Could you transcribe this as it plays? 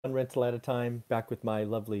One rental at a time. Back with my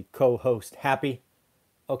lovely co-host, Happy.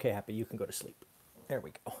 Okay, Happy, you can go to sleep. There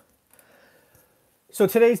we go. So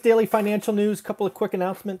today's daily financial news. Couple of quick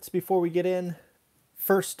announcements before we get in.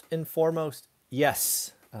 First and foremost,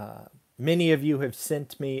 yes, many of you have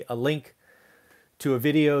sent me a link to a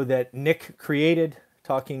video that Nick created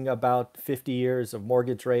talking about 50 years of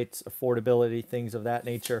mortgage rates, affordability, things of that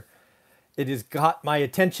nature. It has got my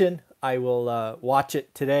attention. I will watch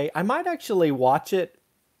it today. I might actually watch it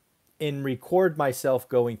and record myself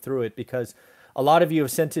going through it because a lot of you have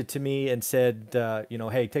sent it to me and said,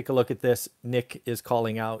 hey, take a look at this. Nick is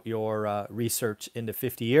calling out your research into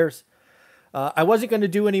 50 years. I wasn't going to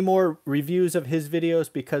do any more reviews of his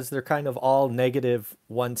videos because they're kind of all negative,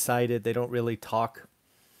 one-sided. They don't really talk.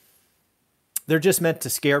 They're just meant to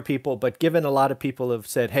scare people. But given a lot of people have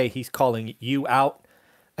said, hey, he's calling you out,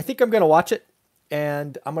 I think I'm going to watch it.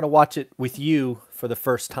 And I'm going to watch it with you for the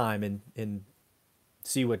first time and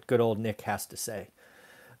see what good old Nick has to say.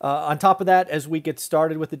 On top of that, as we get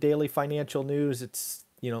started with the daily financial news, it's,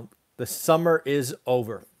 the summer is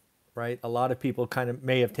over, right? A lot of people kind of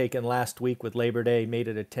may have taken last week with Labor Day, made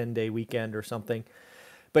it a 10-day weekend or something.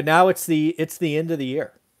 But now it's the end of the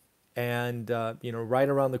year. And, right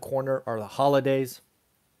around the corner are the holidays.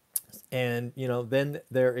 And, then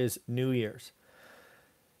there is New Year's.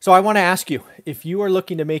 So I want to ask you, if you are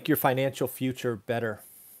looking to make your financial future better,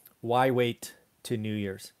 why wait to New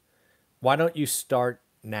Year's? Why don't you start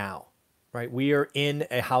now, right? We are in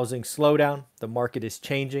a housing slowdown. The market is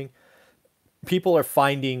changing. People are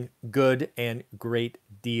finding good and great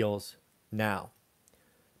deals now.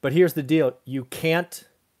 But here's the deal. You can't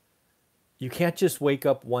just wake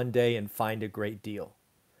up one day and find a great deal.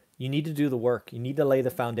 You need to do the work. You need to lay the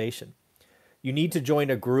foundation. You need to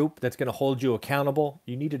join a group that's going to hold you accountable.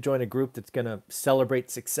 You need to join a group that's going to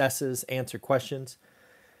celebrate successes, answer questions.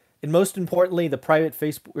 And most importantly, the private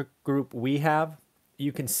Facebook group we have,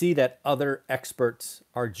 you can see that other experts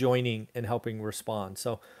are joining and helping respond.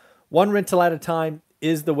 So one rental at a time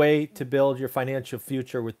is the way to build your financial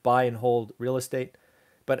future with buy and hold real estate.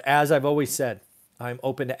 But as I've always said, I'm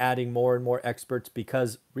open to adding more and more experts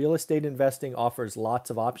because real estate investing offers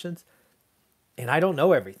lots of options. And I don't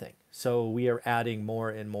know everything. So we are adding more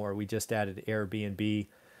and more. We just added Airbnb.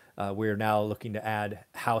 We're now looking to add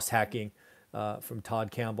house hacking from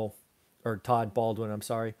Todd Baldwin, I'm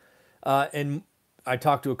sorry. And I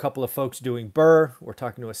talked to a couple of folks doing Burr. We're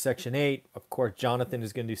talking to a Section 8. Of course, Jonathan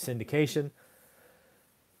is going to do syndication.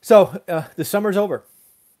 So the summer's over.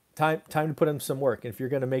 Time to put in some work. And if you're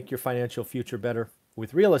going to make your financial future better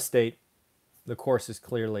with real estate, the course is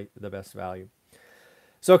clearly the best value.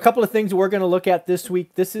 So a couple of things we're going to look at this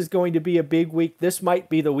week. This is going to be a big week. This might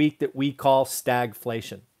be the week that we call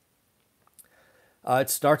stagflation. It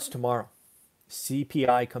starts tomorrow.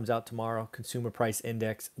 CPI comes out tomorrow, Consumer Price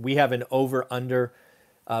Index. We have an over-under.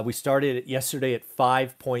 We started it yesterday at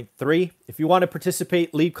 5.3. If you want to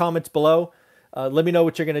participate, leave comments below. Let me know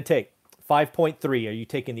what you're going to take. 5.3. Are you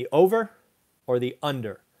taking the over or the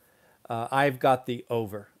under? I've got the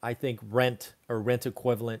over. I think rent or rent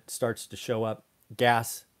equivalent starts to show up.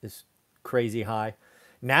 Gas is crazy high.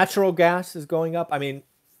 Natural gas is going up. I mean,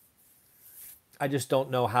 I just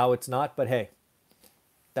don't know how it's not, but hey,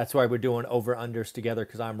 that's why we're doing over-unders together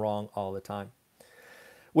because I'm wrong all the time.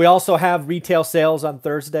 We also have retail sales on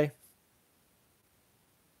Thursday.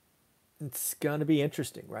 It's going to be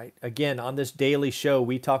interesting, right? Again, on this daily show,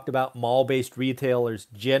 we talked about mall-based retailers,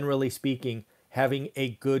 generally speaking, having a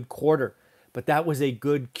good quarter. But that was a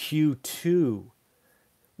good Q2.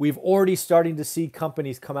 We've already starting to see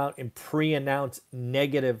companies come out and pre-announce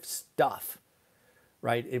negative stuff,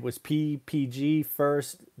 right? It was PPG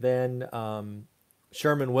first, then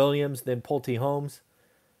Sherwin-Williams, then Pulte Homes.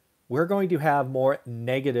 We're going to have more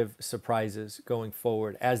negative surprises going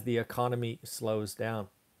forward as the economy slows down.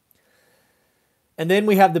 And then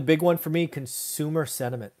we have the big one for me, consumer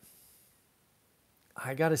sentiment.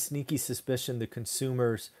 I got a sneaky suspicion the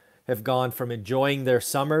consumers have gone from enjoying their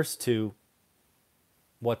summers to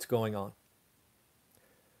what's going on.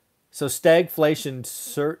 So stagflation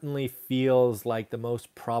certainly feels like the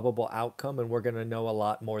most probable outcome, and we're going to know a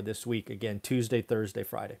lot more this week. Again, Tuesday, Thursday,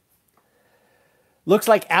 Friday. Looks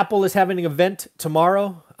like Apple is having an event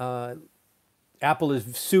tomorrow. Apple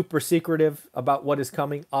is super secretive about what is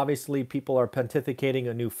coming. Obviously, people are pontificating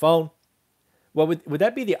a new phone. Well, would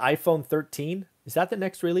that be the iPhone 13? Is that the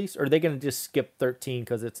next release? Or are they going to just skip 13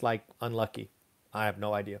 because it's like unlucky? I have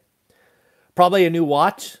no idea. Probably a new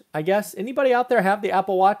watch, I guess. Anybody out there have the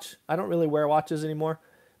Apple Watch? I don't really wear watches anymore.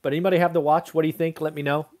 But anybody have the watch? What do you think? Let me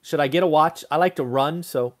know. Should I get a watch? I like to run,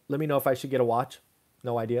 so let me know if I should get a watch.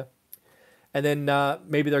 No idea. And then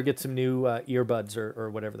maybe they'll get some new earbuds or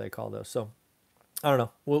whatever they call those. So I don't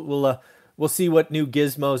know. We'll see what new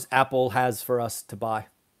gizmos Apple has for us to buy.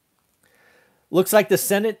 Looks like the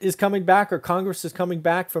Senate is coming back, or Congress is coming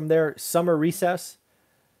back from their summer recess.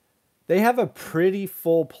 They have a pretty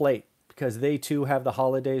full plate because they too have the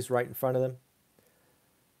holidays right in front of them.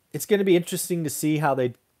 It's going to be interesting to see how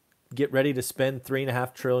they get ready to spend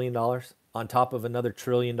 $3.5 trillion on top of another $1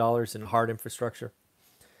 trillion in hard infrastructure.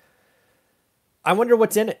 I wonder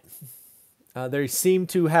what's in it. They seem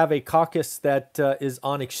to have a caucus that is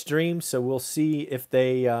on extremes, so we'll see if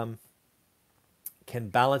they can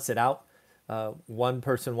balance it out. One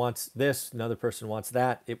person wants this, another person wants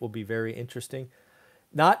that. It will be very interesting.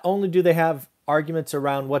 Not only do they have arguments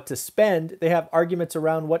around what to spend, they have arguments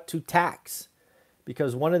around what to tax.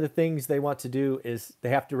 Because one of the things they want to do is they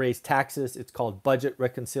have to raise taxes. It's called budget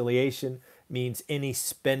reconciliation. Means any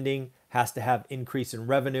spending has to have increase in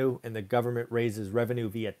revenue, and the government raises revenue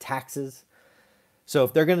via taxes. So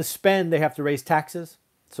if they're going to spend, they have to raise taxes.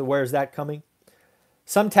 So where is that coming?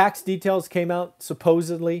 Some tax details came out,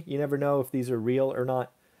 supposedly. You never know if these are real or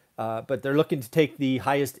not. But they're looking to take the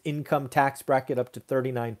highest income tax bracket up to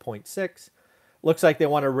 39.6. Looks like they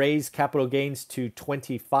want to raise capital gains to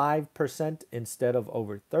 25% instead of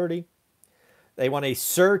over 30. They want a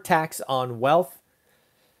surtax on wealth.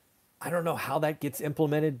 I don't know how that gets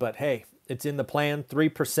implemented, but hey, it's in the plan.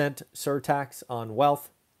 3% surtax on wealth.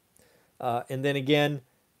 And then again,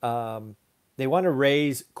 they want to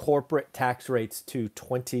raise corporate tax rates to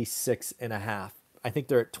 26.5. I think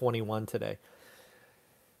they're at 21 today.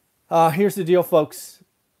 Here's the deal, folks.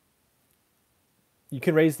 You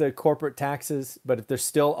can raise the corporate taxes, but if there's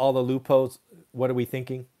still all the loopholes, what are we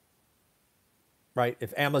thinking? Right?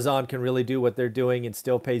 If Amazon can really do what they're doing and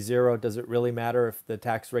still pay zero, does it really matter if the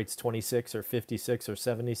tax rate's 26 or 56 or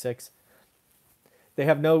 76? They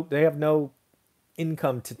have no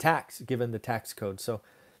income to tax given the tax code. So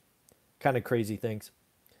kind of crazy things.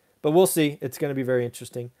 But we'll see. It's going to be very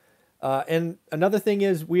interesting. And another thing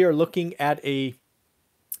is we are looking at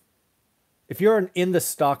if you're in the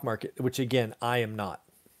stock market, which again, I am not,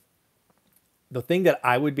 the thing that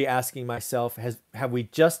I would be asking myself have we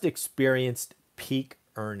just experienced peak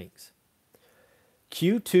earnings?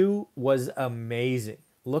 Q2 was amazing.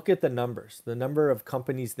 Look at the numbers. The number of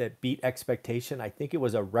companies that beat expectation, I think it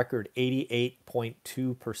was a record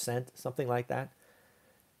 88.2%, something like that.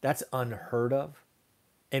 That's unheard of.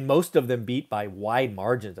 And most of them beat by wide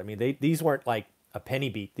margins. I mean, these weren't like a penny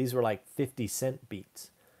beat. These were like 50-cent beats.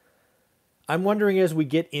 I'm wondering as we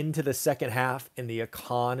get into the second half and the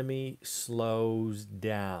economy slows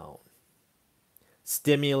down,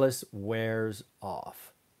 stimulus wears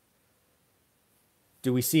off.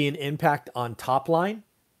 Do we see an impact on top line,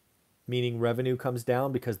 meaning revenue comes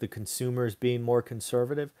down because the consumer is being more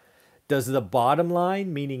conservative? Does the bottom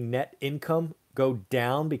line, meaning net income, go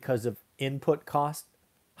down because of input costs,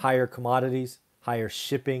 higher commodities, higher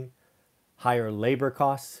shipping, higher labor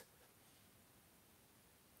costs?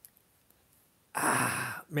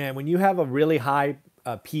 Man, when you have a really high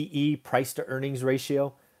PE, price to earnings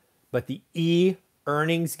ratio, but the E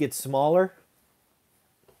earnings get smaller,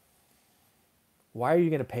 why are you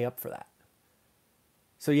going to pay up for that?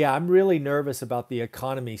 So yeah, I'm really nervous about the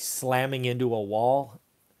economy slamming into a wall.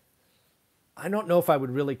 I don't know if I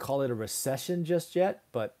would really call it a recession just yet,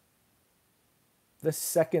 but the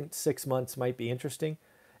second 6 months might be interesting.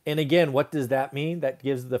 And again, what does that mean? That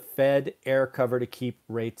gives the Fed air cover to keep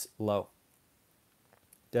rates low.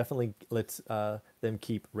 Definitely lets them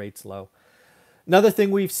keep rates low. Another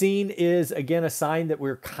thing we've seen is, again, a sign that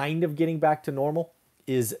we're kind of getting back to normal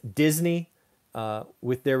is Disney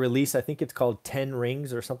with their release. I think it's called 10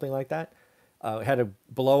 Rings or something like that. Had a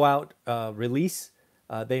blowout release.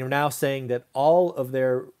 They are now saying that all of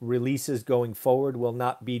their releases going forward will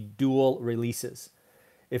not be dual releases.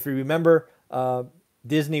 If you remember,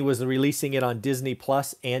 Disney was releasing it on Disney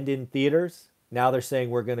Plus and in theaters. Now they're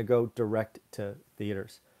saying we're going to go direct to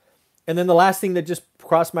theaters. And then the last thing that just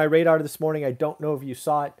crossed my radar this morning, I don't know if you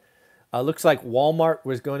saw it. Looks like Walmart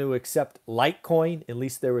was going to accept Litecoin. At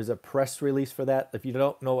least there was a press release for that. If you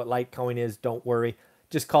don't know what Litecoin is, don't worry.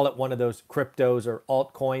 Just call it one of those cryptos or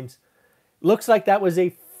altcoins. Looks like that was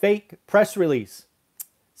a fake press release.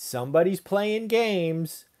 Somebody's playing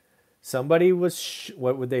games. Somebody was,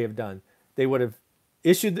 what would they have done? They would have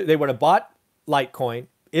bought Litecoin,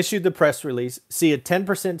 issued the press release, see a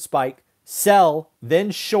 10% spike, sell,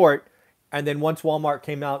 then short, and then once Walmart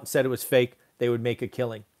came out and said it was fake, they would make a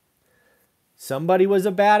killing. Somebody was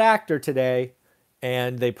a bad actor today,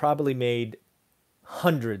 and they probably made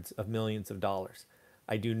hundreds of millions of dollars.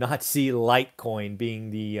 I do not see Litecoin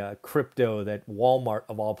being the crypto that Walmart,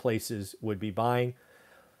 of all places, would be buying.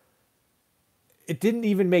 It didn't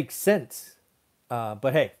even make sense.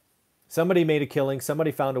 But hey, somebody made a killing.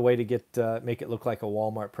 Somebody found a way to get make it look like a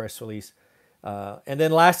Walmart press release. And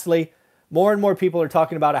then lastly, more and more people are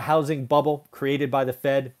talking about a housing bubble created by the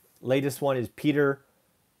Fed. Latest one is Peter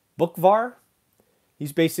Boockvar.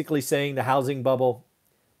 He's basically saying the housing bubble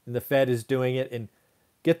and the Fed is doing it. And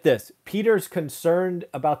get this, Peter's concerned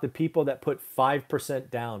about the people that put 5%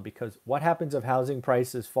 down, because what happens if housing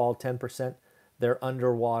prices fall 10%? They're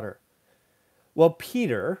underwater. Well,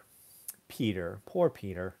 Peter, poor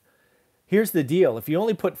Peter, here's the deal. If you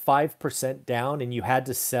only put 5% down and you had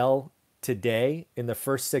to sell today in the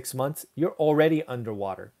first 6 months, you're already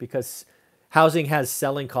underwater because housing has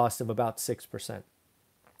selling costs of about 6%.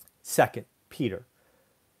 Second, Peter,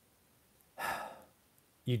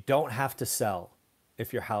 you don't have to sell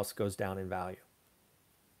if your house goes down in value.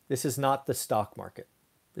 This is not the stock market.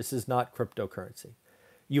 This is not cryptocurrency.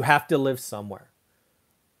 You have to live somewhere.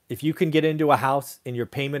 If you can get into a house and your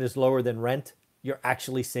payment is lower than rent, you're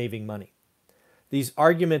actually saving money. These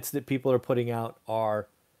arguments that people are putting out are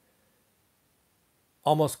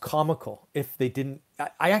almost comical if they didn't.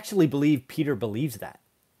 I actually believe Peter believes that.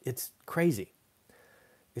 It's crazy.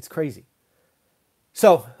 It's crazy.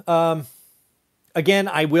 So, again,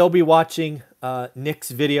 I will be watching Nick's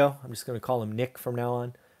video. I'm just going to call him Nick from now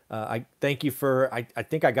on. I thank you for, I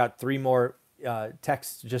think I got 3 more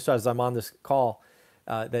texts just as I'm on this call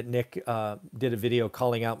that Nick did a video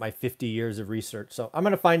calling out my 50 years of research. So I'm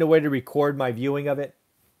going to find a way to record my viewing of it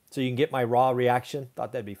so you can get my raw reaction.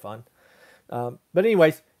 Thought that'd be fun. But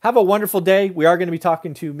anyways, have a wonderful day. We are going to be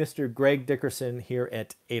talking to Mr. Greg Dickerson here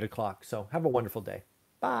at 8 o'clock. So have a wonderful day.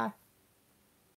 Bye.